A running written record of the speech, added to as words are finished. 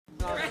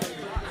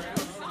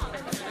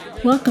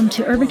Welcome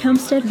to Urban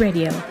Homestead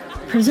Radio,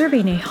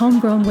 preserving a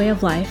homegrown way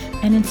of life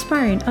and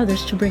inspiring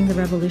others to bring the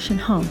revolution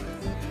home.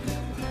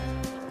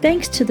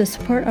 Thanks to the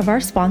support of our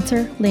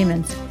sponsor,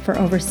 Lehman's. For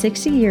over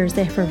 60 years,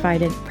 they have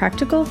provided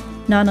practical,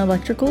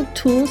 non-electrical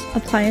tools,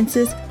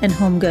 appliances, and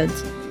home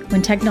goods.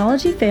 When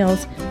technology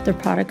fails, their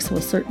products will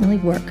certainly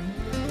work.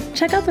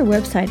 Check out their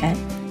website at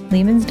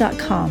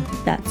lehmans.com.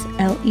 That's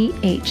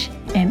LEHMANS.com.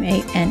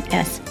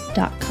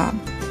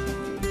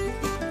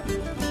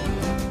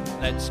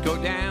 Let's go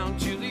down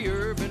to the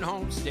Urban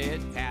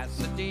Homestead,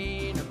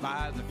 Pasadena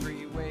by the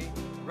freeway,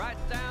 right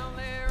down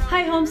there.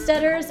 Hi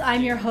homesteaders,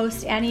 I'm your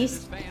host Annie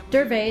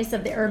Dervais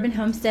of the Urban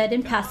Homestead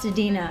in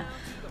Pasadena.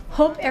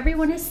 Hope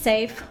everyone is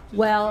safe,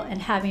 well,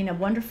 and having a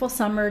wonderful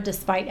summer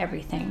despite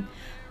everything.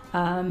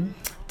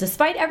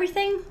 Despite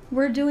everything,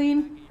 we're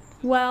doing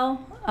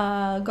well.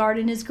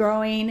 Garden is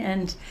growing,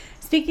 and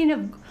speaking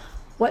of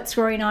what's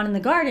going on in the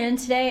garden,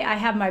 today I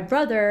have my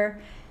brother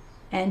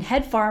and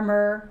head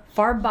farmer,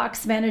 farm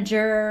box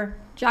manager,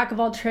 jack of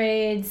all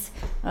trades,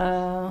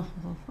 I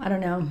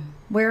don't know,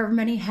 wear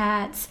many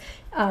hats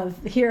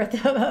here at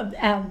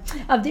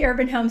of the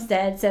Urban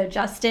Homestead. So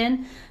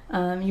Justin,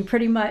 you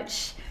pretty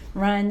much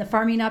run the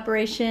farming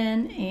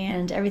operation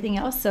and everything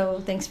else.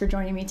 So thanks for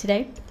joining me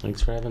today.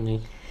 Thanks for having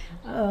me.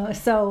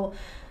 So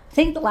I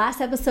think the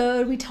last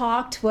episode we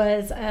talked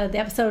was,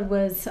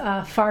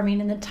 farming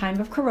in the time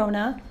of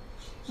Corona.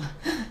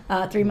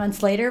 3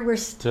 months later, we're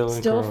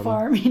still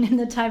farming in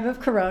the time of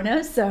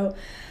Corona. So,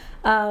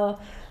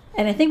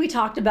 and I think we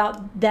talked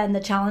about then the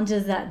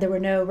challenges that there were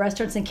no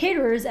restaurants and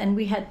caterers, and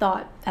we had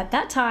thought at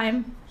that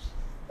time,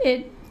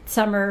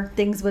 summer,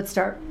 things would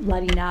start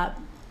letting up,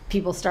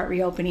 people start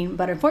reopening.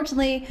 But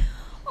unfortunately,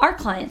 our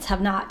clients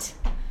have not,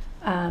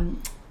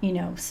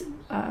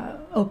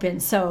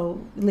 opened.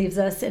 So leaves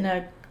us in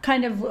a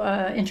kind of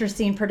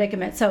interesting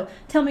predicament. So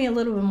tell me a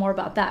little bit more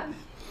about that.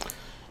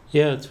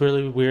 Yeah, it's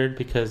really weird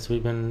because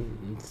we've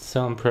been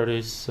selling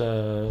produce,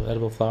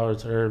 edible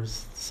flowers,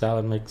 herbs,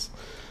 salad mix,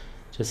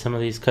 to some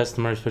of these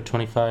customers for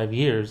 25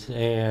 years,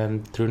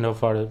 and through no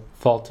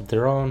fault of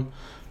their own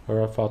or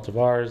a fault of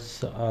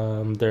ours,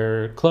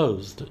 they're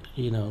closed.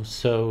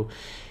 So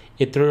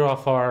it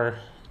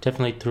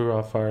definitely threw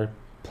off our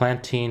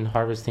planting,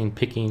 harvesting,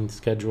 picking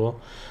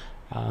schedule.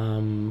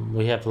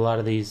 We have a lot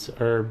of these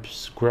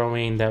herbs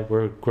growing that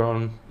were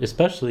grown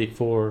especially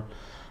for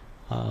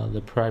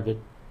the private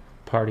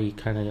party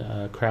kind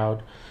of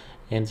crowd,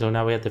 and so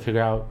now we have to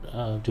figure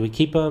out, do we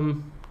keep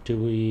them, do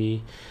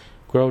we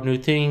grow new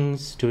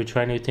things, do we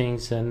try new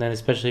things? And then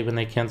especially when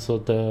they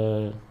canceled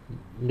the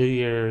New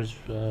Year's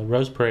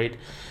Rose Parade,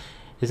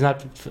 it's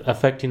not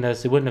affecting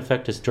us. It wouldn't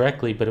affect us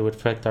directly, but it would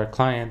affect our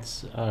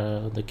clients.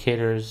 The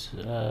caterers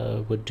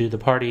would do the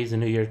parties, the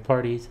New Year's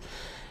parties,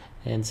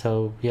 and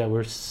so yeah,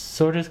 we're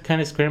sort of kind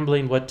of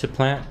scrambling what to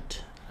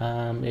plant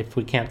if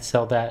we can't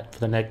sell that for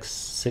the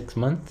next 6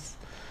 months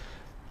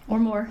or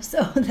more.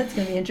 So that's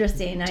going to be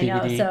interesting. I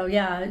know. So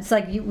yeah, it's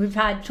like we've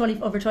had 20,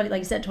 like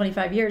you said,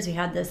 25 years. We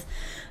had this,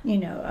 we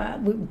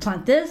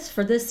plant this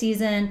for this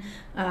season.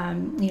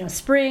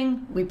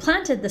 Spring, we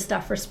planted the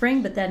stuff for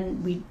spring, but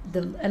then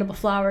the edible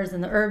flowers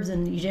and the herbs,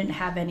 and you didn't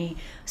have any,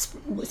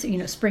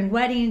 spring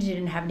weddings. You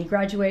didn't have any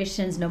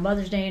graduations, no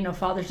Mother's Day, no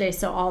Father's Day.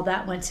 So all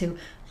that went to,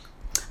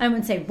 I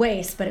wouldn't say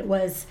waste, but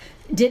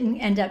didn't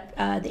end up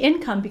the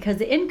income, because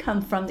the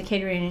income from the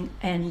catering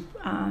and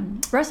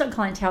restaurant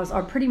clientele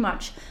are pretty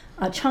much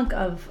a chunk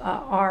of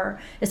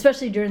our,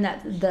 especially during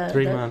that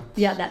 3 months.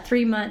 Yeah, that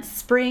 3 months,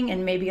 spring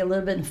and maybe a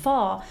little bit in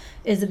fall,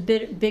 is a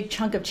big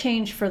chunk of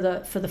change for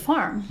the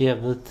farm. Yeah,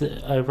 but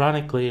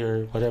ironically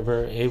or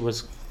whatever,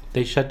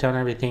 they shut down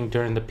everything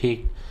during the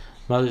peak,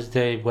 Mother's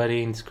Day,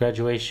 weddings,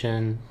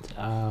 graduation,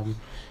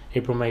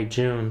 April, May,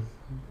 June,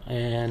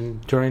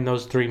 and during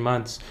those 3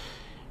 months,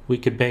 we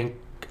could bank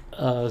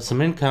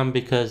some income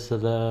because of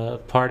the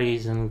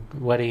parties and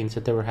weddings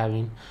that they were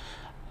having.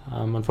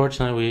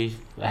 Unfortunately,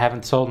 we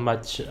haven't sold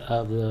much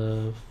of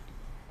the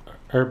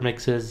herb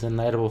mixes and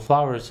the edible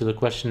flowers, so the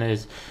question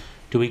is,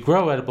 do we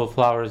grow edible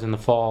flowers in the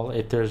fall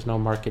if there's no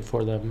market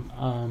for them?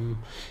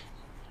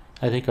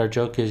 I think our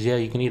joke is, yeah,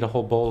 you can eat a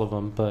whole bowl of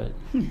them, but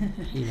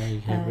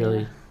you can't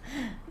really...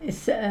 But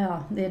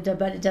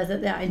it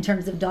doesn't, in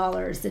terms of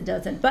dollars, it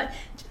doesn't. But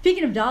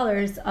speaking of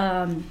dollars,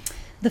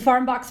 the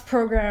Farm Box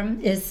program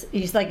is,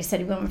 like you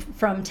said, you went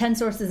from 10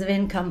 sources of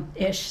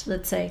income-ish,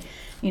 let's say,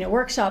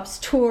 workshops,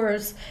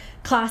 tours,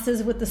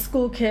 classes with the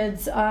school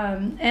kids,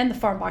 and the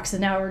Farm Box.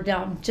 And now we're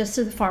down just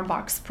to the Farm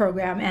Box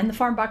program. And the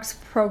Farm Box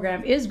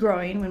program is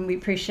growing, and we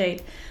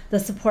appreciate the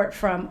support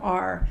from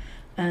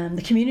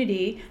the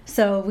community.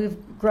 So we've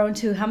grown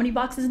to how many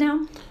boxes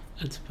now?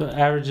 It's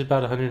average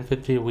about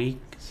 150 a week.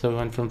 So we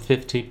went from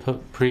 50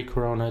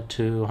 pre-corona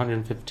to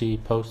 150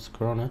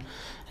 post-corona.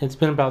 It's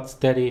been about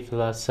steady for the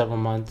last several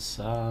months.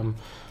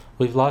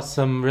 We've lost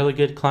some really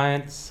good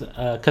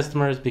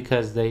customers,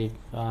 because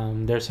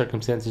their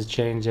circumstances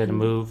changed, they had to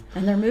move.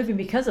 And they're moving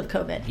because of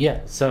COVID.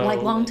 Yeah, so...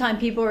 Like longtime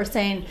people are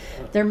saying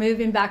they're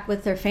moving back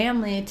with their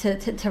family to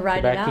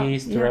ride it out. Back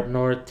east or up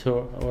north to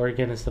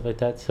Oregon and stuff like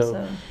that.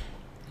 So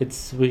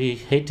we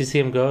hate to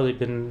see them go. They've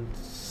been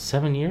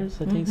 7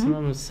 years, I think. Some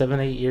of them 7,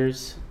 8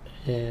 years,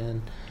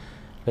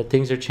 but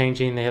things are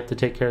changing. They have to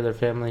take care of their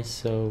families,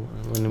 so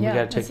we got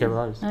to take care of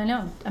ours. I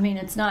know. I mean,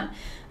 it's not.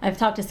 I've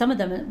talked to some of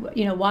them.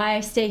 Why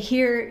stay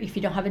here if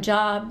you don't have a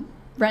job?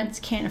 Rents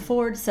can't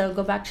afford. So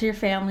go back to your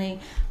family,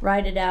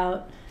 ride it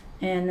out,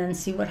 and then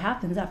see what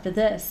happens after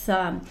this.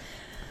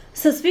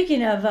 So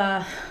speaking of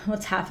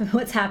what's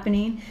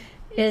happening,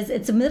 is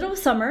it's the middle of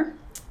summer,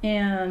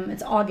 and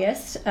it's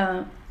August.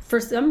 For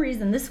some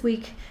reason, this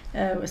week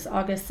it was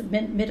August,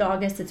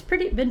 mid-August. It's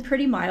been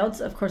pretty mild.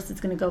 So of course,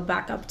 it's going to go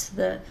back up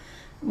to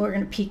we're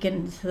going to peak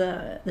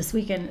into this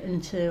weekend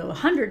into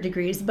 100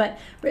 degrees, but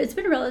it's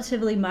been a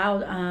relatively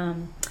mild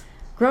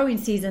growing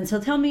season. So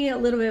tell me a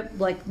little bit,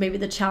 like maybe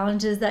the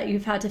challenges that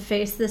you've had to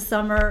face this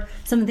summer,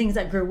 some things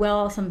that grew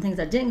well, some things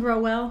that didn't grow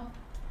well.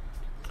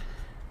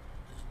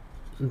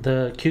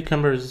 The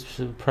cucumbers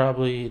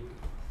probably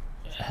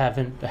have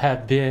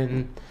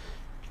been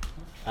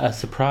a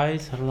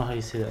surprise. I don't know how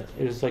you say that.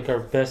 It was like our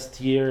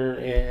best year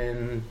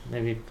in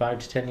maybe 5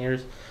 to 10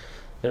 years.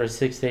 They were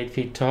 6 to 8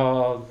 feet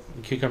tall.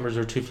 The cucumbers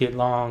are 2 feet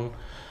long.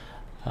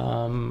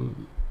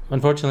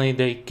 Unfortunately,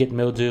 they get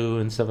mildew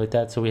and stuff like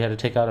that, so we had to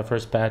take out our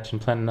first batch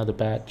and plant another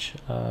batch.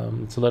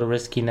 It's a little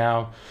risky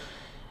now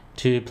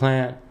to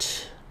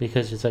plant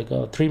because it's like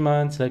 3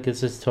 months. That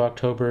gets us to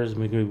October. It's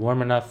going to be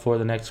warm enough for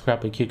the next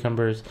crop of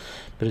cucumbers,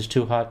 but it's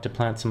too hot to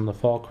plant some of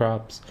the fall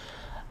crops.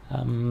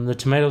 The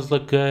tomatoes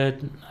look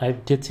good. I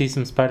did see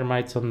some spider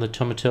mites on the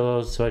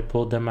tomatillos, so I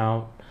pulled them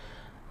out.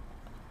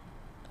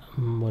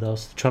 What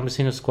else? The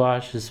Trombosino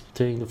squash is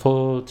doing the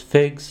full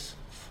figs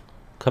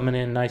coming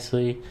in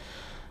nicely.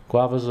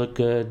 Guavas look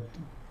good.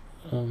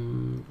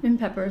 And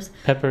peppers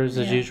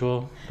as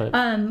usual.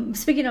 But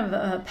speaking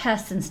of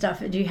pests and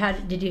stuff, did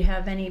you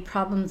have any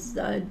problems?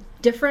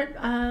 Different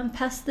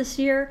pests this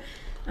year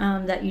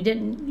that you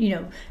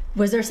didn't?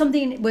 Was there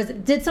something?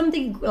 Did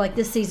something like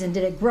this season?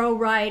 Did it grow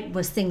right?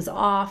 Was things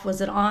off?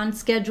 Was it on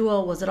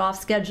schedule? Was it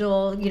off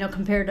schedule?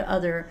 Compared to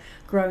other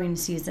growing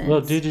seasons. Well,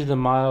 due to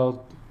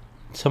the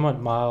somewhat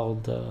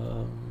mild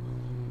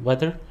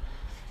weather,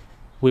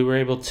 we were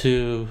able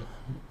to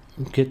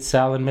get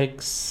salad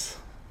mix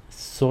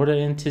sort of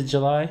into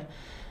July,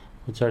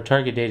 which our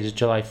target date is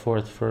July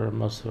 4th for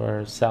most of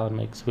our salad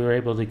mix. We were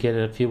able to get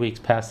it a few weeks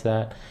past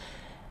that.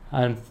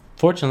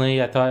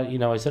 Unfortunately, I thought,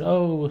 I said,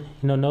 no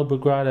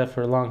Bruguera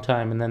for a long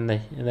time, and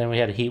then we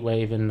had a heat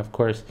wave, and of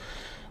course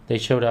they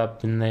showed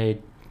up and they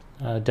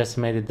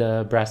decimated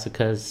the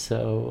brassicas,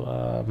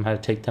 so I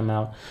had to take them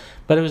out.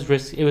 But it was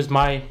risk. It was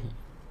my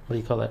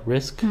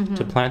risk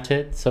to plant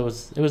it, so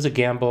it was a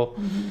gamble.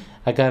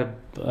 I got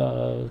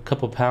a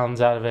couple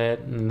pounds out of it,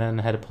 and then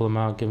I had to pull them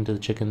out, give them to the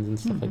chickens and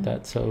stuff like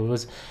that. So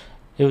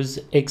it was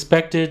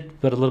expected,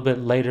 but a little bit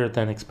later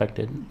than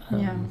expected.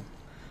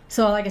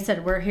 So like I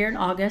said, we're here in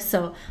August.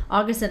 So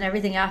August and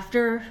everything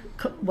after,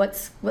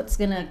 what's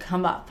going to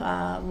come up?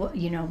 What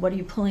are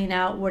you pulling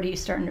out? What are you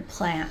starting to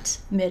plant?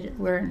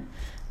 We're in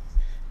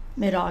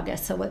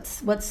mid-August. So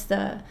what's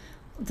the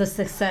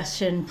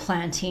succession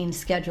planting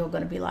schedule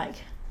going to be like?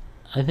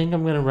 I think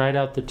I'm going to ride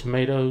out the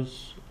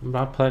tomatoes. I'm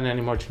not planting any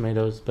more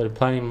tomatoes, but I'm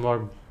planting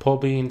more pole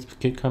beans,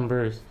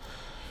 cucumbers,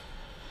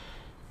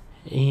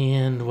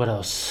 and what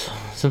else?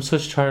 Some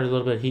Swiss chard, a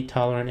little bit heat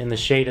tolerant. In the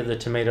shade of the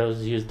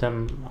tomatoes, use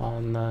them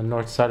on the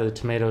north side of the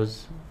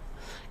tomatoes.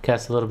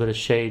 Cast a little bit of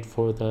shade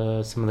for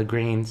some of the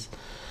greens.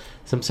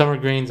 Some summer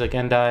greens like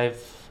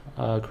endive,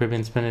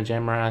 Caribbean spinach,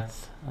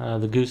 amaranth.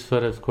 The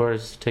goosefoot, of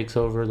course, takes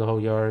over the whole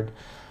yard.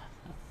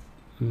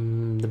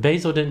 The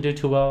basil didn't do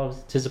too well. I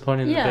was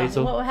disappointed in the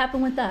basil. What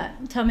happened with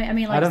that? Tell me. I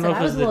mean, like I don't know I if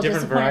it was a the little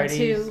different disappointed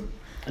varieties. too.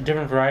 A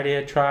different variety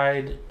I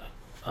tried,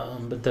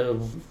 but the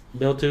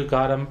mildew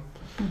got them.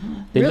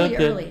 They Really look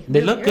good. early. They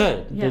Really look early.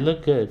 good. Yeah. They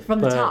look good From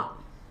the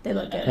top. They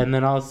look good. And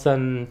then all of a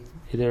sudden,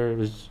 either it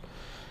was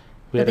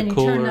we but had then a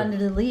cooler. You turned under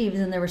the leaves,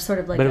 and they were sort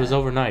of like. But it was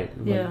overnight.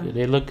 Yeah.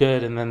 They looked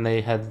good, and then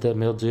they had the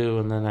mildew,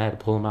 and then I had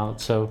to pull them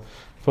out. So,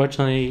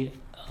 fortunately,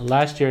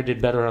 last year I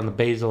did better on the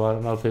basil. I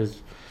don't know if it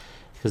was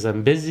because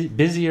I'm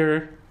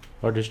busier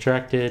or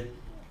distracted,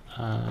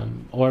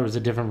 or it was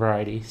a different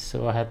variety.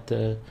 So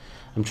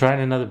I'm trying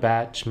another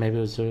batch. Maybe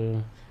it was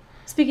a.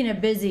 Speaking of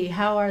busy,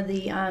 how are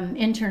the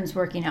interns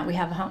working out? We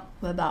have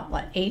about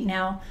 8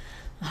 now.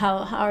 How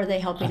are they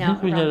helping out? I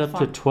think we got up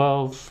to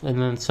 12,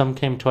 and then some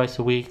came twice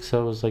a week.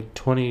 So it was like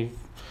 20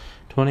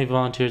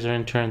 volunteers or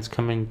interns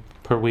coming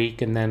per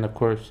week, and then of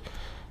course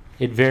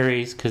it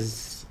varies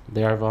because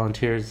they are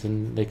volunteers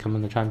and they come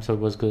in the time. So it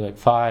was good, like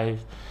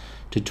 5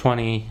 to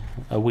 20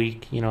 a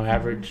week,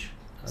 average.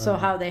 So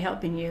how are they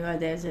helping you? Are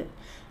they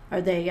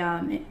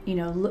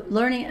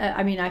learning?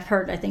 I've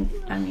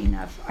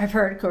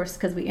heard, of course,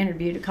 because we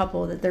interviewed a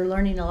couple, that they're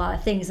learning a lot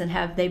of things, and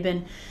have they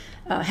been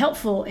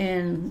helpful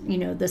in,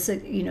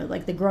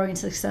 like the growing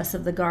success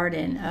of the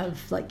garden,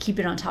 of like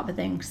keeping on top of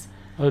things?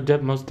 Oh,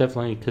 most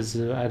definitely, because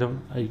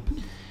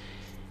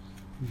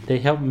they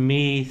help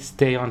me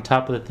stay on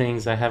top of the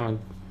things I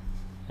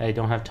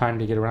don't have time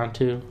to get around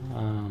to.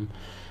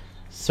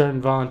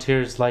 Certain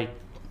volunteers like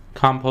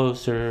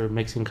compost or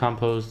mixing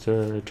compost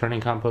or turning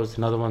compost,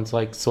 and other ones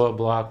like soil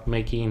block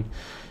making,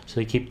 so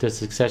they keep the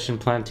succession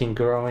planting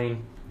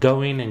going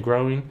and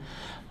growing.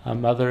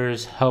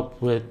 Others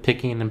help with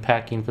picking and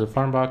packing for the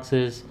farm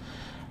boxes.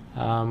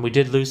 We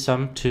did lose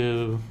some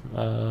to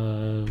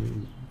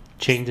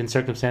change in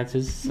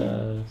circumstances,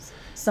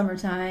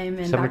 Summertime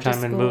and back to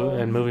and, school.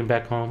 and moving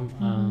back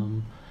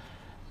home.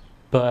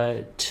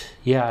 But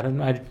yeah, I don't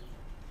know.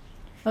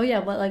 Oh yeah,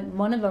 well, like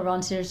one of our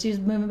volunteers, she's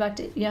moving back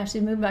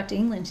to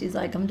England. She's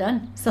like, I'm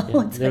done. So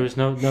Yeah, it's there like, was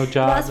no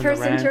job. last in the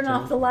person rent turn and-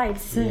 off the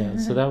lights. Yeah,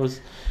 so that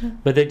was,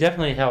 but they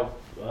definitely help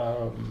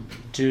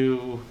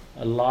do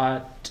a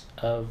lot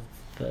of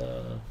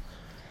the.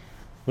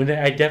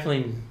 I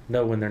definitely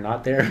know when they're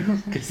not there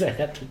because I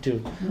have to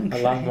do a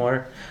lot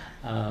more.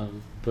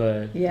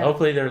 But Yeah.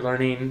 hopefully they're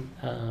learning.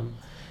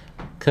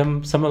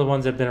 Some of the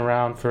ones that have been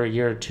around for a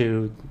year or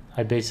two,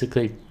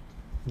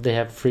 they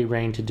have free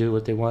reign to do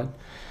what they want.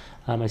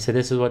 I said,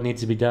 this is what needs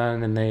to be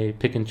done, and they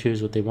pick and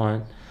choose what they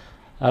want.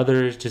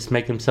 Others just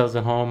make themselves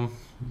at home,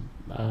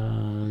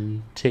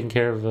 taking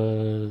care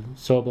of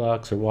soil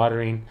blocks or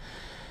watering.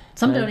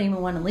 Some don't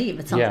even want to leave.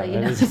 It sounds Yeah, like,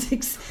 that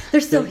is- they're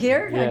still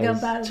here. Yeah, I go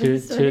it's back. two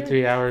still or here.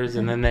 3 hours,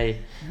 and then they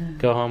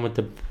go home with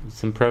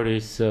some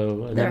produce.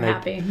 So and They're then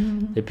happy.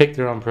 they pick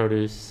their own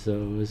produce.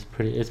 So it's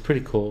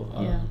pretty cool.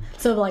 Yeah.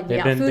 So like, they've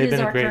yeah, been- food they've is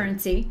been a our great-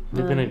 currency.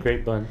 They've been a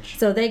great bunch.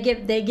 So they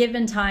give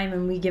in time,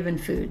 and we give in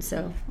food.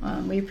 So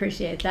we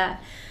appreciate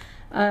that.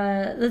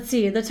 Let's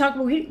see.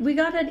 We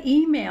got an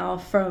email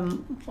from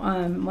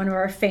one of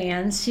our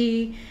fans.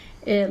 She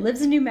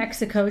lives in New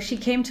Mexico. She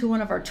came to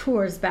one of our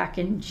tours back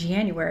in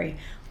January,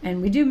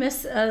 and we do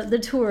miss the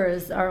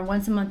tours, our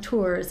once a month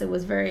tours. It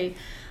was very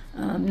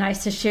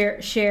nice to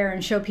share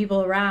and show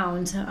people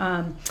around.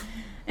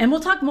 And we'll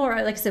talk more.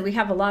 Like I said, we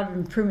have a lot of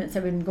improvements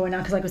that have been going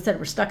on because, like I said,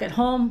 we're stuck at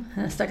home,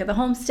 stuck at the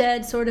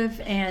homestead, sort of,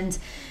 and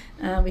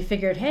we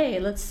figured, hey,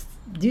 let's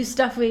do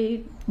stuff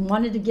we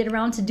wanted to get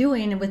around to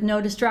doing, and with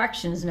no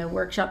distractions, no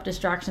workshop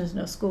distractions,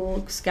 no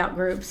school scout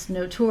groups,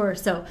 no tour.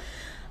 So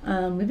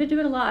we've been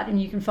doing a lot,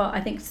 and you can follow, I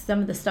think, some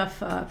of the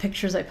stuff,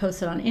 pictures I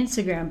posted on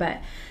Instagram.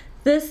 But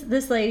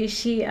this lady,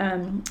 she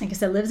like I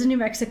said, lives in New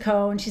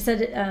Mexico, and she said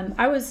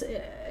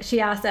she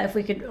asked that if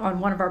we could, on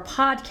one of our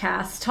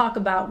podcasts, talk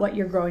about what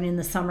you're growing in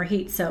the summer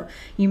heat. So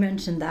you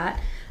mentioned that.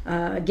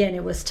 Again,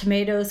 it was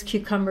tomatoes,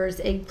 cucumbers,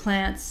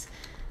 eggplants,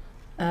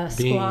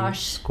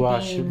 squash,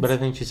 beans. But I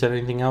think she said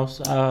anything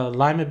else.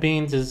 Lima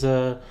beans is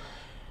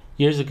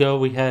years ago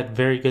we had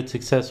very good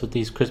success with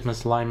these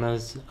Christmas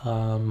limas.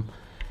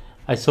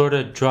 I sort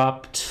of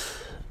dropped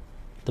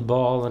the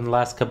ball in the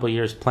last couple of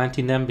years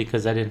planting them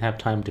because I didn't have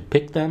time to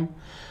pick them.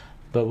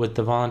 But with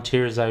the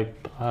volunteers, I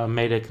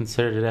made a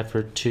concerted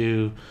effort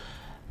to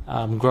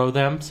grow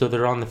them, so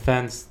they're on the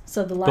fence.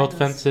 So the limas, both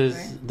fences,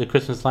 right? the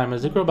Christmas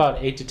limas, they grow about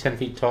 8 to 10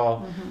 feet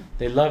tall.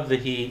 They love the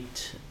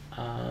heat.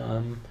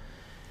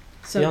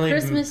 So the only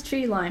Christmas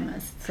tree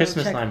limas. So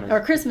Christmas limas. Or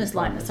Christmas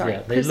limas, sorry. Yeah,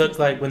 they Christmas look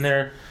like when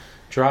they're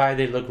dry,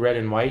 they look red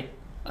and white.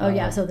 Oh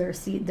yeah, so they're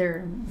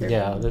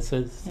Yeah, this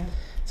is. Yeah.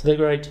 So they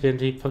grow 8 to 10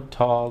 feet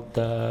tall.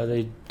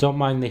 They don't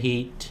mind the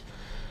heat,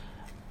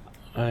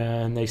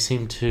 and they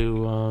seem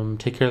to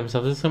take care of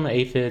themselves. There's some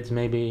aphids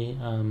maybe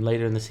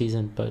later in the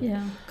season, but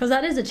Yeah, because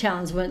that is a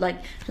challenge. When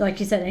like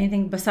you said,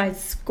 anything besides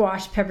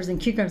squash, peppers, and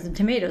cucumbers and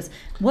tomatoes.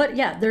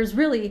 There's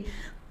really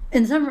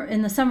in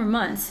the summer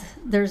months.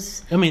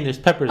 There's there's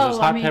peppers. There's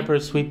hot mean-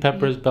 peppers, sweet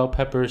peppers, bell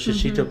peppers,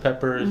 shishito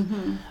peppers,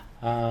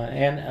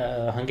 and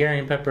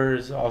Hungarian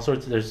peppers. All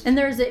sorts of there's. and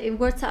there's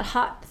what's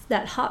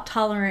that hot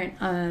tolerant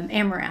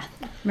amaranth.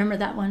 Remember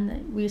that one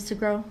that we used to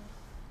grow?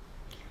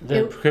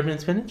 The Caribbean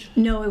spinach?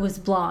 No, it was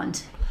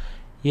blonde.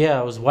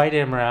 Yeah, it was white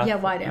amaranth. Yeah,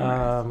 white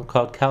amaranth.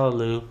 Called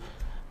callaloo.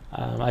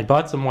 I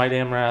bought some white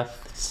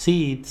amaranth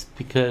seeds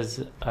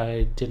because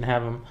I didn't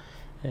have them,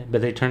 but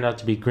they turned out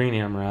to be green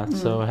amaranth.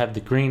 So I have the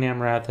green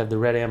amaranth, I have the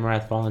red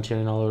amaranth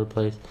volunteering all over the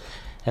place,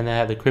 and then I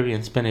have the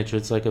Caribbean spinach,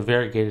 which is like a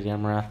variegated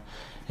amaranth,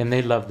 and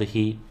they love the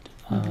heat.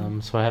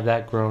 So I have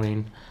that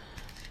growing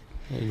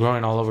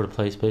all over the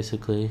place,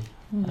 basically.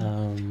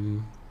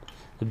 The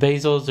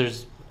basils,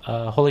 there's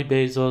holy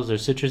basils,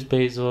 there's citrus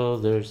basil,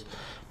 there's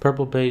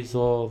purple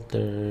basil,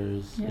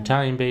 there's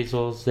Italian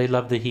basils. They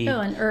love the heat.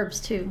 Oh, and herbs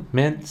too.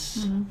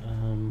 Mints.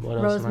 What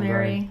else am I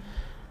growing?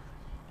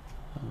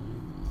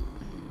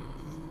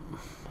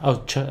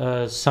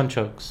 Rosemary.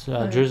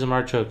 Sunchokes, Jerusalem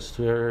artichokes.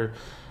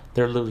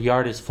 Their little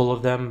yard is full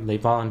of them. They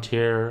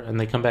volunteer and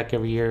they come back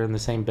every year in the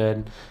same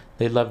bed.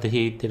 They love the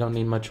heat. They don't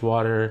need much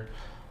water.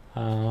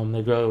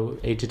 They grow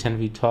 8 to 10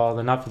 feet tall.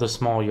 They're not for the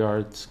small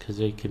yards because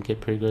they can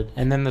get pretty good.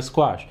 And then the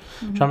squash,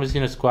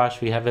 Tramasino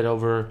squash. We have it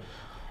over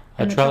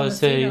a And the trellis.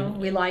 Tomasino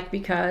we like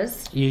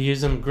because You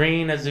use them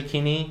green as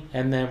zucchini,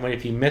 and then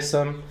if you miss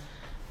them,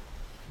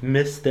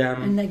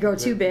 and they grow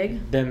too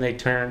big. then they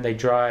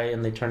dry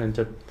and they turn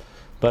into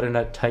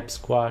butternut type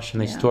squash, and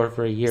they store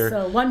for a year.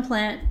 So one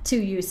plant, two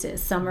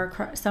uses: summer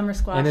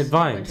squash And it winter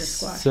vines.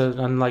 squash. So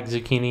unlike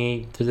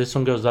zucchini, this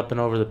one goes up and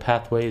over the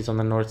pathways on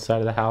the north side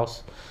of the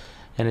house,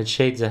 and it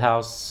shades the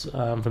house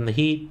from the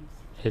heat,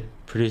 It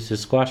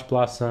produces squash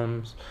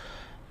blossoms,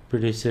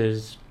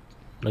 produces,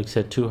 like I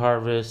said, 2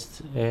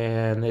 harvests,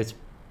 and it's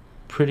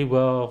pretty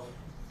well,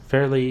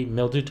 fairly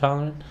mildew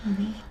tolerant.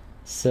 Mm-hmm.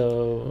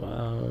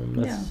 So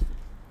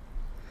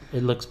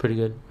it looks pretty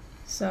good.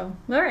 So,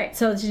 all right.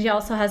 So she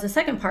also has a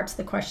second part to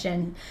the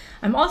question.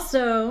 I'm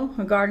also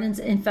gardens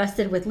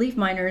infested with leaf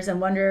miners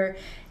and wonder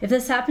if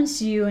this happens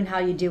to you and how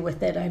you deal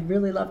with it. I'd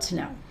really love to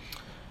know.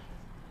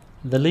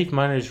 The leaf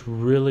miners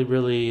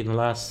really, in the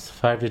last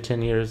 5 to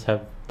 10 years,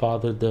 have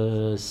bothered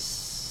the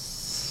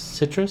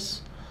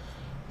citrus.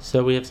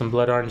 So we have some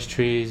blood orange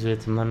trees, we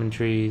have some lemon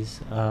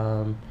trees,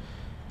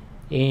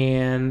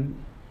 and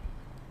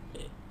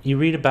you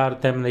read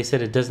about them and they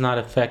said it does not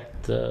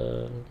affect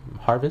the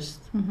harvest,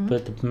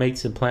 but it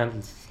makes the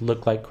plants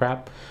look like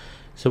crap.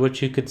 So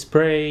what you could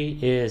spray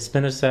is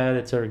spinosad.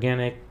 It's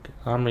organic,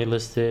 OMRI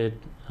listed,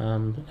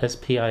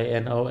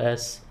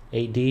 SPINOSAD,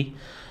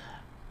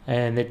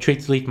 and it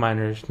treats leaf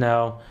miners.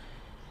 Now,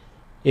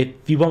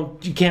 if you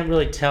can't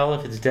really tell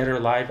if it's dead or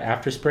alive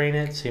after spraying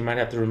it, so you might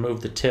have to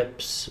remove the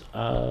tips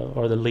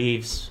or the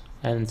leaves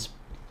and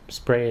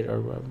spray it, or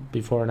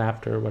before and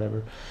after or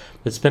whatever.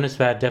 But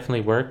spinosad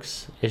definitely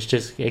works. It's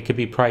just, it could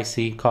be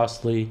pricey,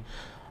 costly.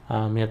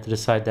 You have to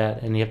decide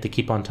that, and you have to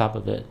keep on top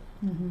of it.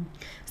 Mm-hmm.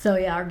 So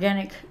yeah,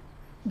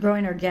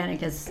 growing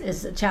organic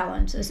is a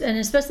challenge, and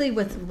especially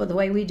with the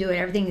way we do it.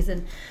 Everything is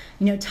in,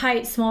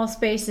 tight, small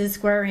spaces,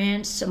 square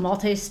inch,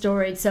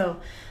 multi-storied. So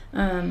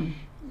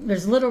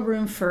there's little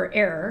room for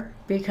error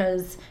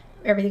because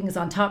everything is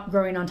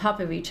growing on top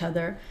of each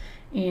other.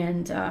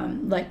 And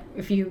like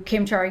if you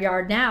came to our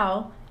yard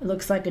now, it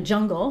looks like a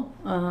jungle.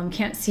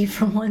 Can't see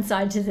from one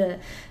side to the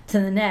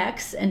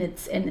next, and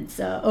it's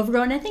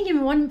overgrown. I think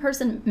even one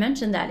person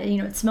mentioned that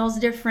it smells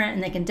different,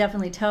 and they can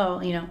definitely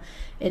tell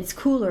it's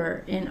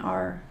cooler in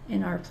our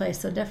place.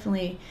 So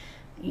definitely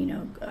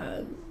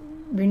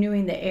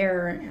renewing the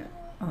air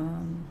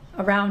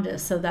around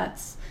us. So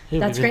that's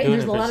great. And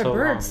there's a lot of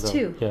birds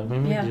too.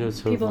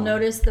 People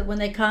notice that when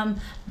they come,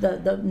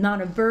 the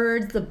amount of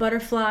birds, the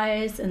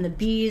butterflies, and the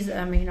bees.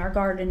 I mean, our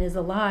garden is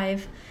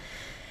alive.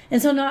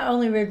 And so not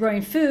only we're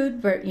growing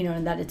food, but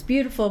and that it's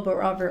beautiful, but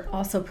we're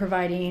also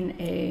providing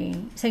a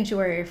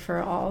sanctuary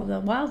for all the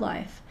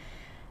wildlife.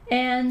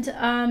 And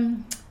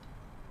and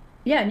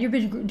you've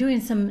been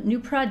doing some new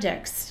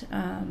projects.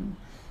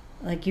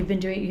 Like you're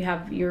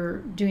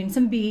doing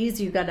some bees.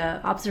 You've got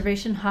an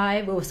observation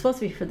hive. It was supposed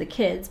to be for the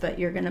kids, but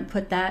you're going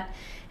to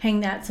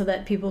hang that so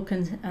that people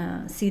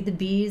can see the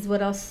bees.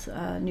 What else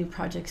new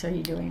projects are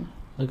you doing?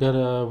 I got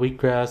a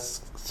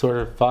wheatgrass sort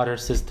of fodder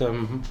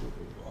system,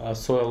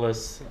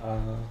 soilless,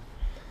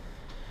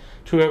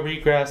 true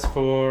wheatgrass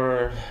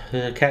for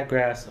the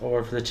catgrass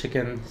or for the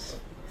chickens,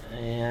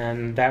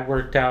 and that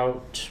worked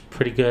out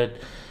pretty good.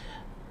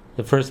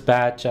 The first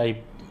batch, the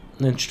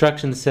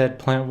instructions said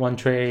plant 1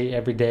 tray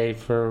every day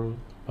for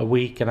a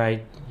week, and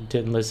I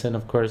didn't listen,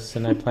 of course,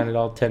 and I planted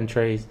all 10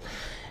 trays.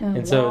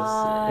 And so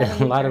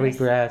it's a lot of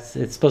wheatgrass.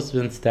 It's supposed to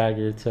have been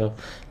staggered. So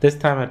this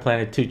time I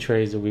planted 2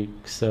 trays a week.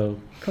 So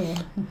cool.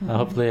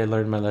 Hopefully I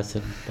learned my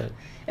lesson. But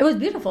it was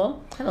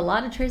beautiful. Had a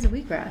lot of trays of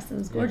wheatgrass. It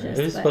was gorgeous.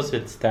 It was supposed to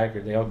be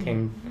staggered. They all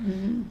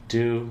came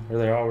due, or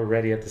they all were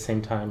ready at the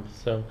same time.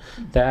 So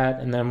that,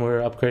 and then we're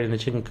upgrading the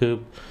chicken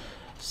coop.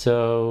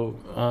 So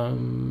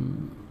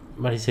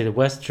what do you say? The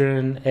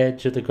western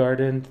edge of the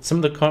garden,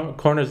 some of the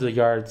corners of the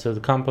yard. So the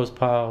compost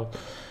pile,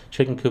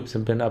 chicken coops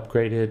have been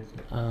upgraded.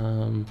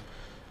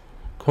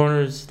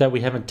 Corners that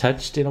we haven't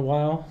touched in a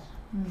while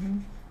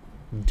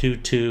due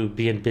to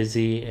being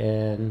busy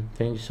and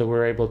things, so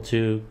we're able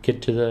to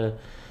get to the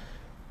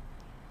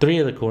 3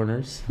 of the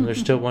corners. There's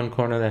still 1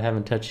 corner that I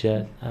haven't touched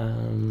yet,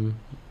 and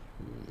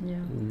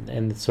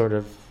it's sort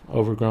of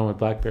overgrown with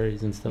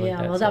blackberries and stuff like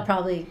that. Well,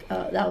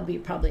 that'll be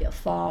probably a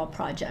fall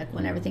project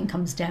when everything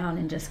comes down,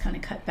 and just kind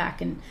of cut back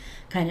and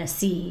kind of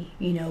see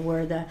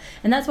where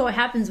and that's what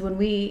happens when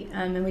we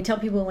and we tell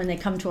people when they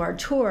come to our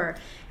tour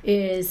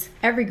is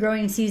every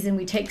growing season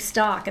we take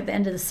stock at the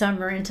end of the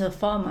summer into the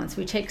fall months.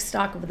 We take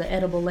stock of the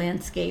edible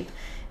landscape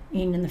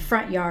in the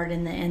front yard,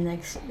 in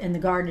the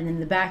garden, in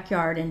the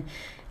backyard,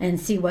 and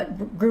see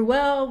what grew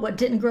well, what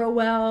didn't grow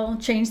well,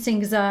 change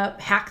things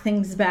up, hack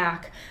things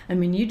back. I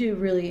mean, you do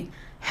really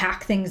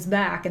hack things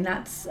back, and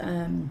that's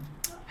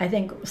I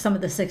think some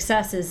of the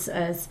successes.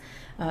 As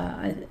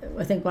I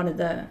think one of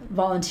the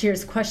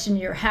volunteers questioned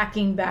your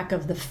hacking back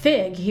of the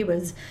fig. He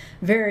was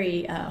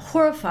very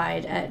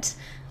horrified at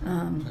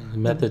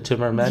method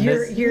to our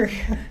madness.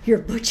 You're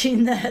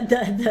butching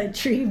the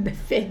tree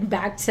fig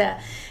back to,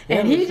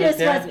 and he just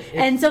was.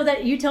 And so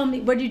that you told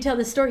me, what did you tell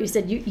the story? You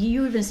said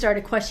you even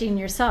started questioning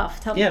yourself.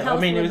 Tell us a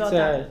little about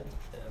that.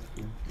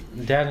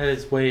 Dad had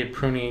his way of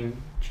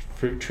pruning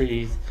fruit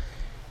trees,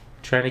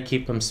 trying to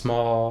keep them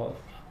small.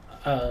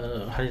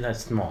 How do you not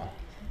small?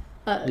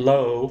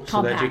 Low,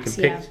 so that you can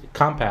pick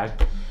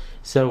compact,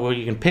 so where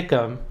you can pick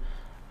them.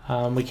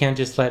 We can't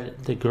just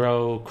let it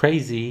grow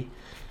crazy.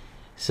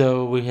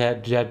 So we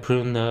had Dad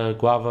prune the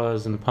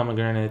guavas and the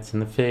pomegranates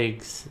and the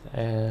figs,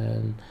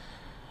 and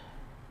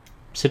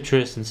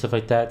citrus and stuff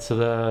like that.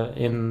 So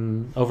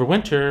over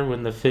winter,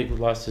 when the fig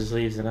lost his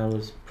leaves and I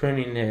was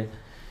pruning it,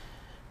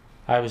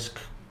 I was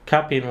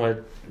copying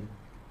what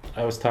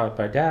I was taught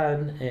by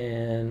Dad,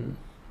 and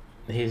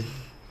he's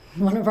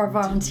one of our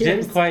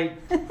volunteers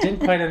didn't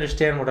quite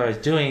understand what I was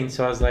doing.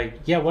 So I was like,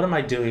 yeah, what am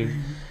I doing?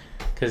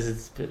 Because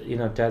it's,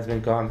 Dad's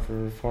been gone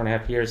for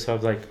 4.5 years. So I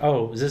was like,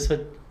 oh, is this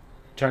what?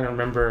 Trying to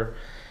remember.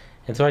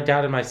 And so I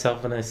doubted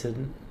myself, and I said,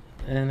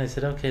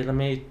 okay, let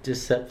me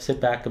just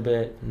sit back a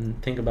bit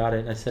and think about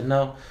it. And I said,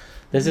 no,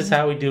 this is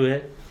how we do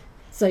it.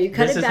 So you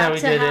cut it back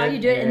to how you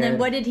do it, and then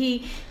what did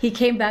he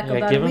came back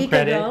about a week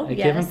ago? I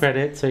gave him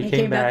credit, so he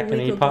came back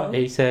and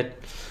he said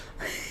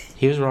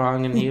he was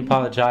wrong, and he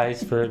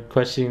apologized for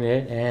questioning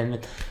it.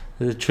 And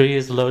the tree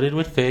is loaded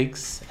with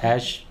figs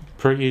as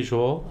per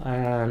usual,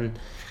 and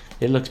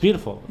it looks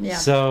beautiful. Yeah.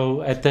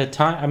 So at the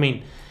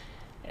time,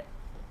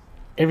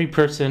 every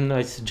person,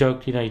 I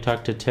joke, you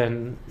talk to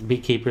 10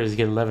 beekeepers, you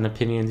get 11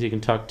 opinions. You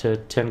can talk to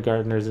 10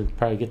 gardeners and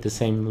probably get the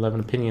same 11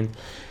 opinions.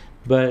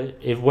 But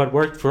if what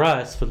worked for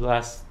us for the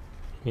last,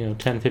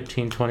 10,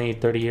 15, 20,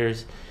 30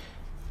 years,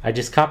 I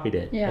just copied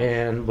it. Yeah.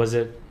 And was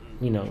it,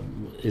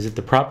 is it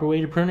the proper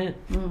way to prune it?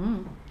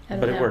 Mm-hmm.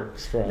 But it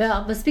works for us.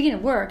 Well, but speaking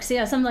of works,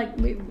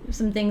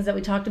 some things that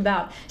we talked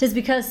about, just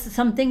because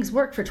some things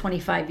work for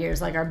 25 years,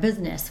 like our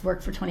business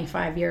worked for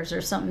 25 years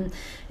or something,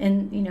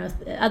 and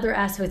other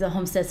aspects of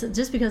homestead. So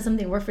just because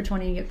something worked for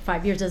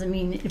 25 years doesn't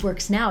mean it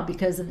works now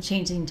because of the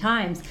changing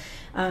times.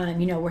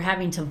 We're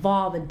having to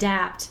evolve,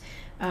 adapt,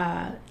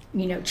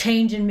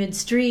 change in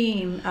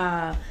midstream,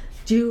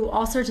 do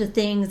all sorts of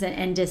things,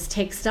 and just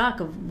take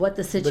stock of what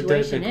the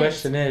situation is. But the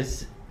question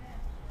is,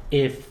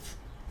 if,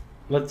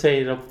 let's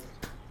say,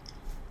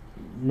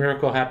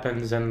 miracle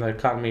happens and the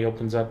economy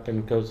opens up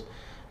and goes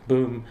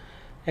boom,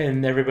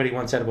 and everybody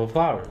wants edible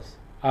flowers.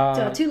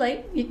 So too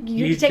late.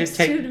 You take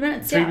 2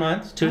 minutes. 3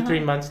 months, 2 or 3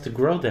 months to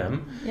grow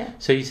them. Yeah.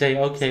 So you say,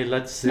 okay,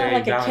 let's say not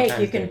like Valentine's a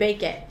cake. You can Day.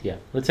 bake it. Yeah.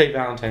 Let's say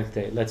Valentine's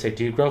Day. Let's say,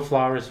 do you grow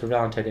flowers for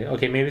Valentine's Day?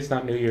 Okay, maybe it's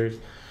not New Year's.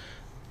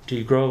 Do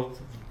you grow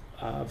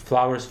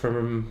flowers for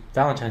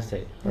Valentine's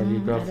Day, or do you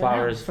grow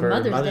flowers for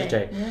Mother's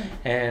Day? Yeah.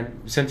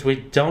 And since we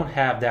don't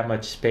have that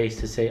much space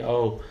to say,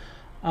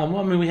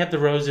 we have the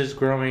roses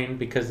growing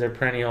because they're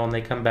perennial and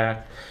they come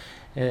back,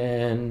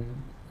 and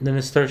the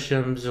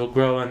nasturtiums will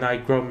grow, and I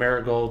grow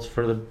marigolds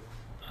for the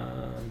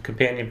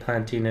companion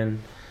planting and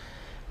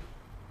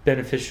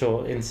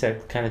beneficial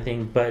insect kind of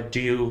thing. But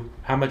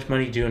how much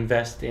money do you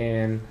invest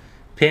in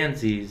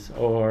pansies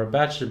or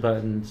bachelor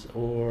buttons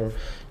or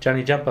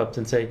Johnny jump ups,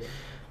 and say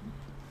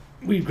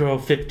we grow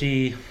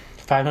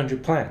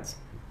 500 plants?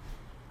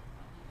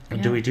 Yeah.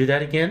 Do we do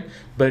that again?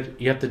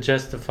 But you have to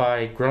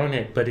justify growing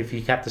it. But if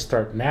you have to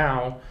start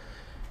now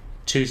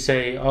to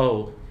say,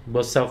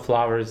 we'll sell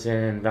flowers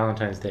in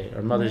Valentine's Day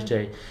or Mother's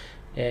Day,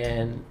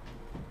 and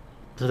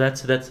so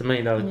that's the $1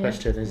 million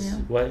question is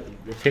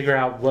figure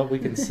out what we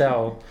can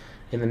sell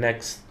in the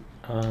next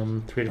 3 to 4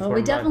 months.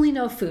 We definitely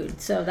know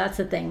food, so that's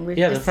the thing.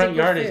 The front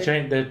yard is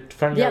giant. The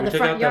front yard.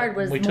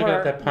 We took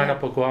out that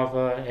pineapple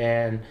guava,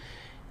 and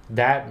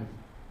that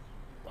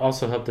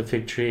also helped the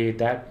fig tree.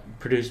 That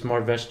produced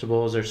more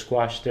vegetables or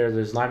squash there.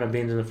 There's lima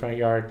beans in the front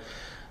yard.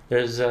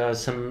 There's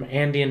some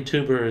Andean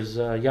tubers,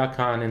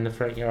 yacon in the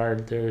front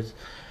yard. There's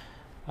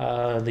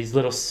these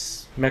little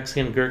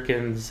Mexican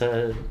gherkins,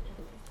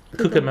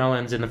 cuca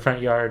melons in the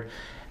front yard.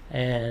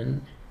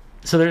 And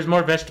so there's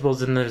more vegetables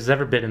than there's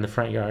ever been in the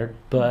front yard.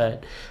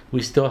 But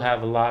we still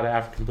have a lot of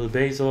African blue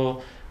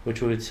basil,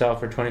 which we would sell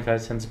for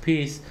 25 cents a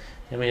piece.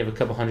 And we have a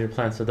couple hundred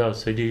plants of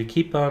those. So do you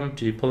keep them?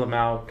 Do you pull them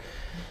out?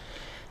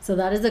 So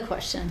that is the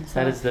question. So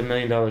that is the $1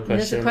 million question.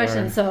 That's the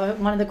question. So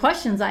one of the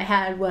questions I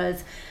had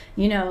was,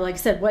 like I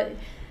said, what,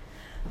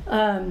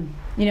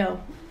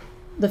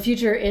 the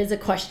future is a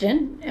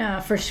question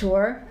for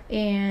sure.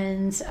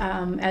 And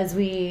as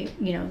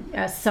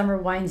as summer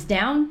winds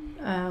down,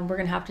 we're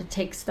going to have to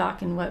take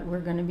stock in what we're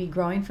going to be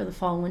growing for the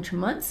fall and winter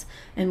months,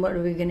 and what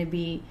are we going to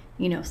be,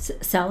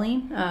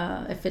 selling.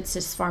 If it's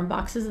just farm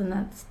boxes,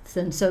 and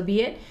then so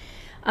be it.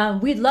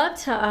 We'd love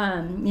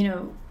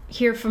to,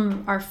 hear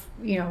from our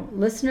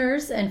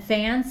listeners and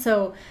fans.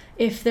 So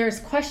if there's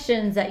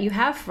questions that you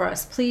have for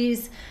us,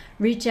 please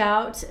reach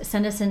out,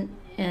 send us an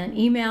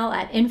email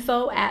at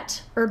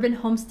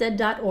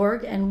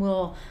info@urbanhomestead.org, and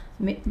we'll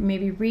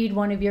maybe read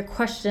one of your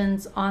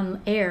questions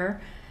on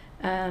air,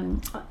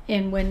 and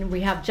when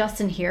we have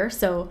Justin here.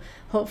 So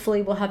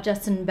hopefully we'll have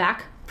Justin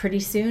back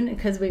pretty soon,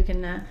 because we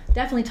can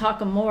definitely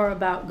talk more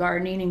about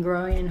gardening and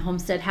growing and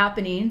homestead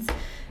happenings.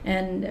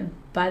 And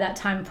by that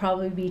time,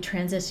 probably be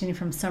transitioning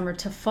from summer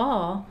to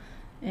fall,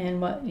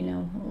 and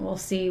we'll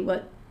see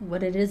what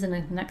it is in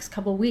the next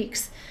couple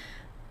weeks.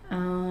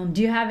 Do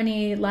you have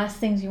any last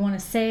things you want to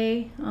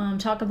say?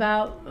 Talk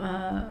about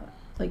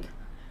what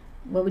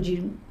would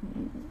you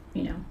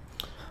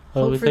hope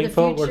for the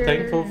future? We're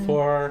thankful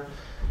for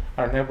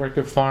our network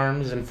of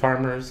farms and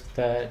farmers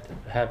that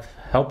have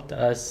helped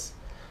us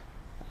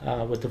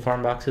with the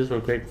farm boxes. We're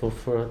grateful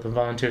for the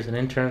volunteers and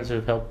interns who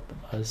have helped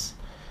us.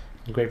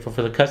 I'm grateful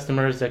for the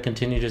customers that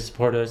continue to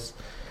support us.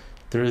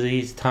 through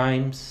these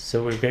times.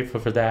 So we're grateful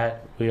for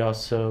that. We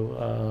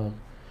also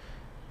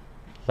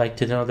like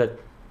to know that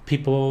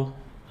people,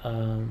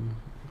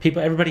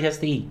 everybody has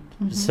to eat.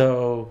 Mhm.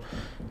 So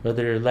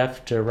whether you're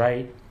left or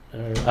right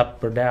or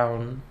up or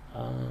down,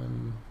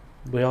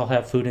 we all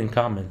have food in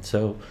common.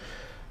 So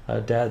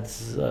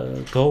Dad's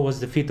goal was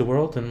to feed the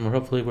world, and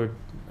hopefully we're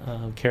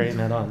carrying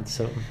that on.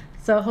 So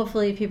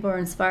hopefully people are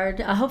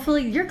inspired.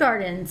 Hopefully your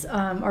gardens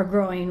are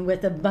growing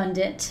with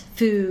abundant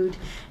food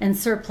and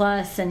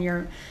surplus, and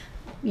you're,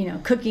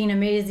 cooking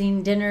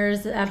amazing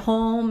dinners at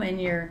home,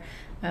 and you're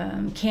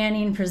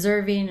canning,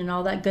 preserving, and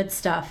all that good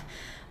stuff.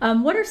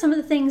 What are some of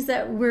the things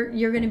that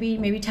you're going to be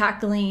maybe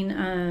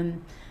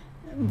tackling?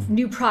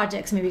 New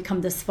projects maybe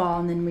come this fall,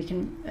 and then we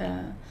can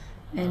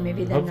and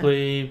maybe then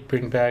hopefully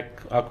bring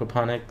back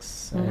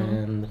aquaponics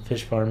and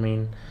fish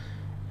farming.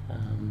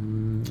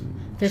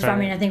 Fish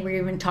farming. I think we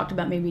even talked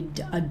about maybe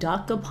a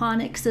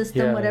duck-aponic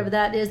system, Yeah. whatever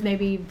that is.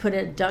 Maybe put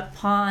a duck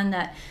pond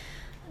that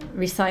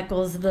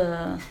recycles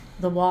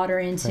the water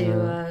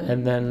into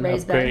and then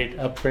raised bed.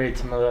 upgrade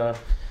some of the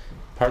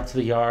parts of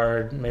the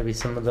yard, maybe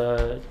some of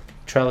the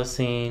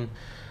trellising,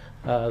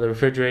 the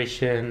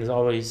refrigeration. There's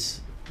always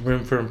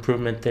room for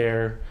improvement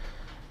there.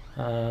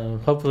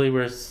 Hopefully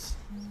we're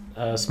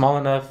small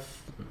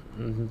enough,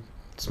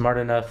 smart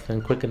enough,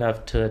 and quick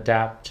enough to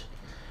adapt.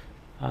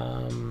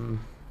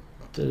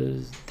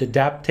 The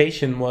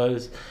adaptation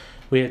was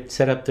we had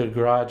set up the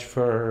garage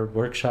for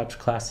workshops,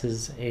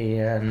 classes,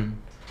 and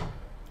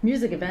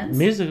Music events.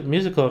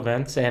 musical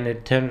events, and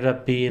it ended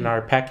up being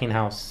our packing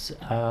house.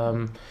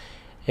 And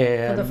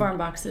for the farm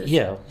boxes.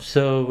 Yeah,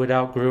 so it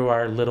outgrew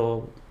our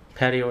little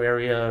patio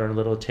area, our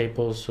little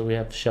tables, so we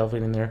have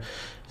shelving in there.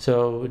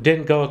 So it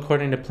didn't go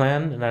according to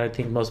plan, and I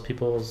think most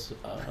people's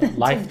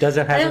life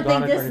doesn't have I don't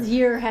think according this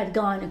year had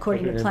gone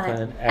according to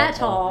plan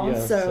at all. Yeah,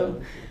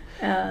 So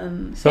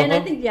so and I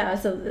think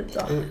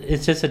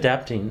it's just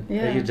adapting.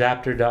 Yeah. You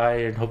adapt or die,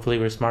 and hopefully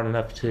we're smart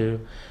enough to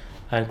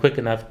and quick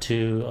enough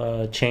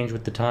to change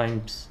with the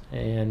times.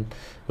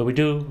 But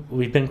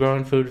we've been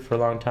growing food for a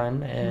long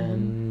time,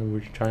 and we're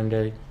trying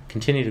to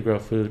continue to grow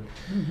food.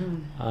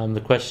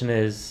 The question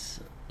is,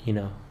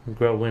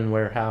 grow when,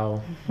 where,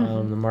 how,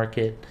 the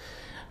market,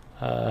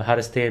 how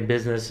to stay in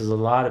business. There's a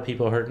lot of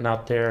people hurting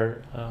out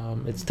there.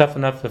 It's tough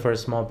enough for a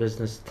small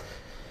business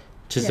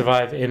to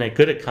survive in a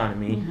good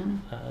economy.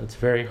 It's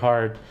very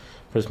hard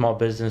for a small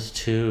business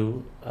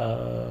to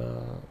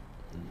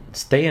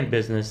stay in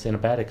business in a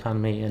bad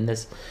economy, and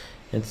it's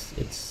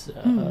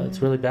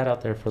really bad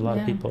out there for a lot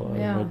of people.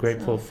 And we're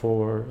grateful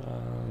for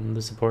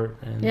the support.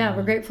 And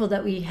we're grateful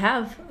that we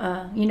have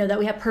that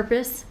we have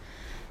purpose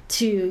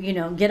to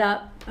get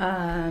up,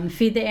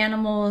 feed the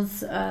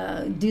animals,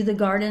 do the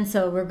garden.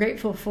 So we're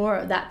grateful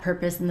for that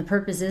purpose, and the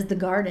purpose is the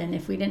garden.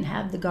 If we didn't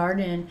have the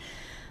garden,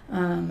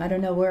 I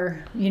don't know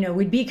where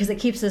we'd be, because it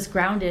keeps us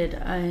grounded,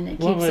 and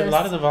it keeps us. A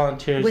lot of the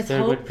volunteers with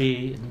there hope.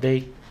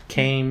 they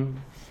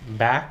came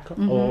back,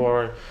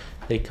 or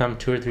they come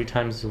 2 or 3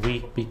 times a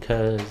week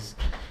because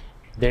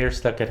they're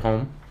stuck at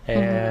home,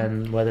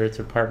 and whether it's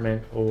an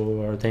apartment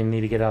or they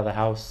need to get out of the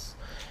house,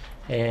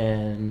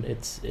 and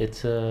it's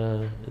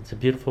a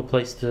beautiful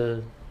place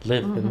to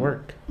live and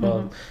work.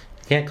 Well,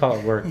 you can't call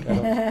it work. I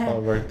don't call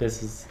it work.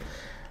 This is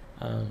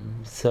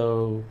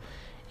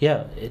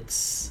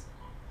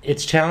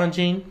it's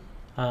challenging.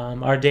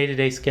 Our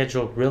day-to-day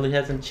schedule really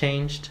hasn't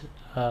changed.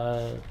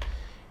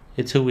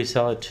 It's who we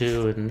sell it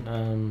to,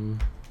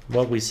 and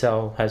what we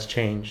sell has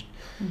changed.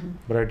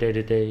 But our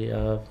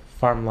day-to-day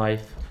farm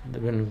life,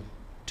 they've been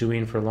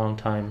doing for a long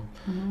time.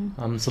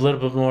 It's a little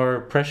bit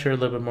more pressure, a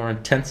little bit more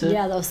intensive.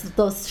 Yeah,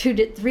 those 2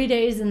 to 3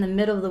 days in the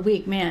middle of the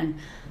week, man.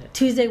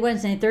 Tuesday,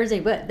 Wednesday, Thursday.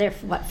 They're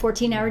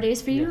 14-hour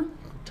days for you?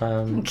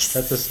 That's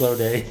a slow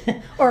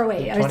day. Or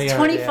wait, it was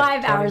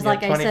 25 hours, like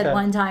 25. I said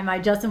one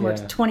time. Justin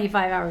works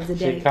 25 hours a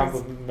day.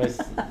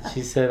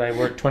 She said I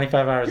work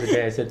 25 hours a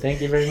day. I said,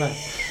 thank you very much.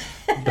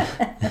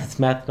 It's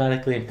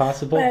mathematically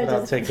impossible, but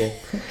I'll take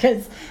it.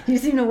 Because you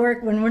seem to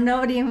work when we're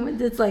not even.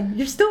 It's like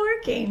you're still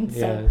working.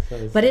 So.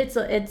 Yeah, but it's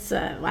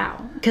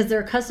wow, because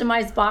they're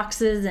customized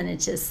boxes, and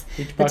it's just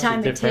each the box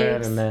time is it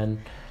different, takes. and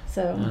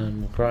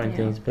then growing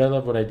things. But I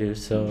love what I do,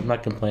 so I'm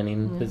not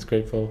complaining. It's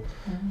grateful.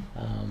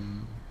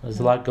 There's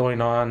a lot going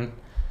on,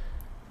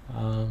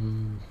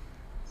 and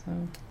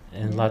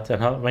lots.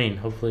 And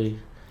hopefully,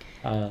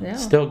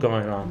 still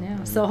going on.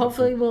 Yeah. So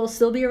hopefully we'll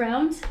still be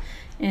around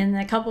in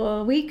a couple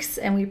of weeks,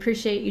 and we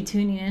appreciate you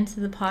tuning into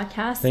the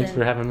podcast. Thanks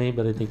for having me,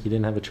 but I think you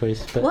didn't have a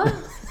choice. But well,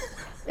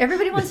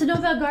 everybody wants to know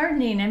about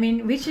gardening. I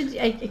mean, we should.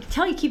 I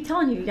keep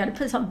telling you got to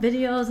put some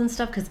videos and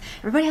stuff, because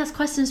everybody has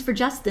questions for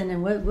Justin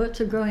and what's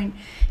growing.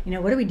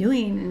 What are we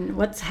doing, and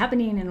what's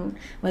happening, and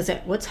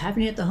what's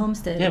happening at the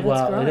homestead. Yeah,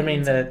 what's well, growing. I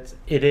mean that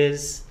it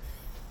is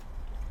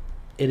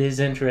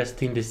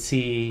interesting to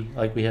see.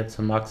 Like, we had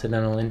some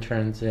Occidental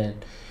interns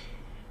and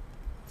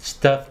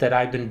stuff that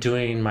I've been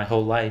doing my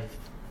whole life.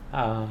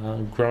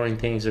 Growing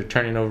things or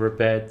turning over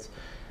beds,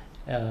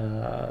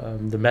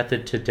 the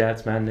method to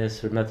Dad's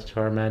madness or method to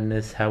our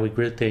madness, how we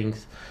grew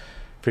things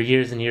for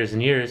years and years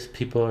and years.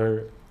 People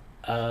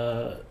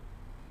are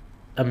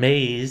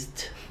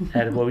amazed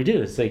at what we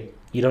do. It's like,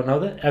 you don't know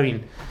that? I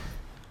mean,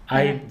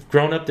 I've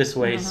grown up this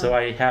way, so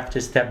I have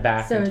to step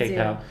back So and it's take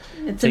you. out.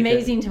 It's take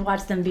amazing to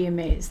watch them be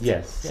amazed.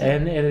 Yes, So-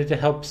 and it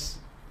helps,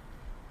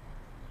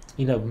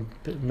 you know,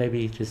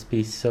 maybe just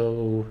be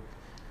so,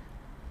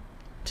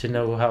 to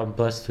know how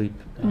blessed we've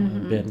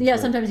been. Yeah,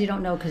 for- sometimes you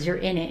don't know because you're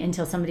in it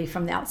until somebody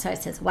from the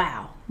outside says,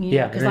 "Wow." You know,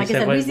 Yeah, 'cause and like I they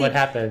said, say, we see what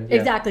happened? Yeah.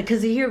 exactly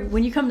because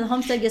when you come to the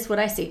homestead, guess what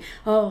I see?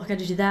 Oh, I got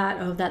to do that.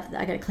 Oh, that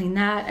I got to clean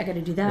that. I got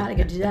to do that. I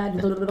got to do that.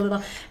 Blah, blah, blah,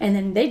 blah. And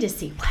then they just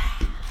see,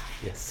 wow.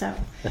 Yes. So,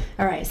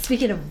 all right.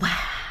 Speaking of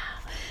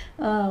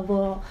wow,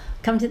 we'll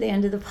come to the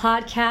end of the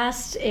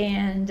podcast,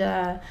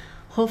 and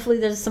hopefully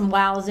there's some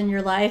wows in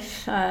your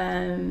life.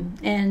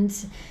 And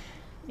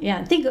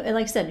yeah, think like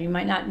I said, you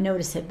might not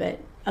notice it, but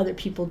other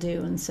people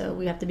do, and so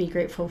we have to be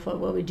grateful for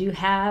what we do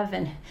have.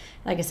 And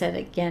like I said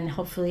again,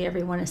 hopefully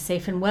everyone is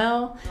safe and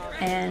well,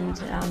 and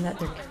that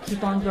they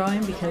keep on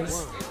growing,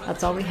 because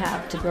that's all we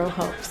have to grow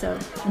hope. So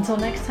until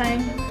next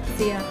time,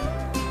 see ya.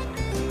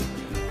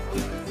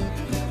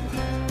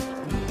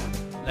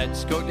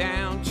 Let's go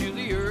down to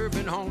the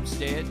urban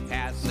homestead,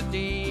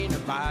 Pasadena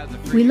by the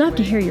freeway. We love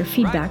to hear your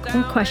feedback Right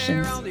or down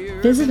questions. there on the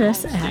urban Visit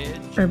us at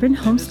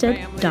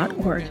homestead.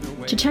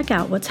 urbanhomestead.org to check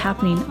out what's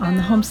happening on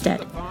the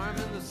homestead.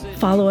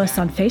 Follow us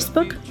on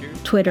Facebook,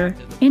 Twitter,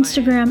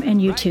 Instagram, and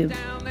YouTube.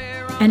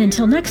 And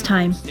until next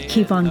time,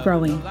 keep on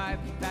growing.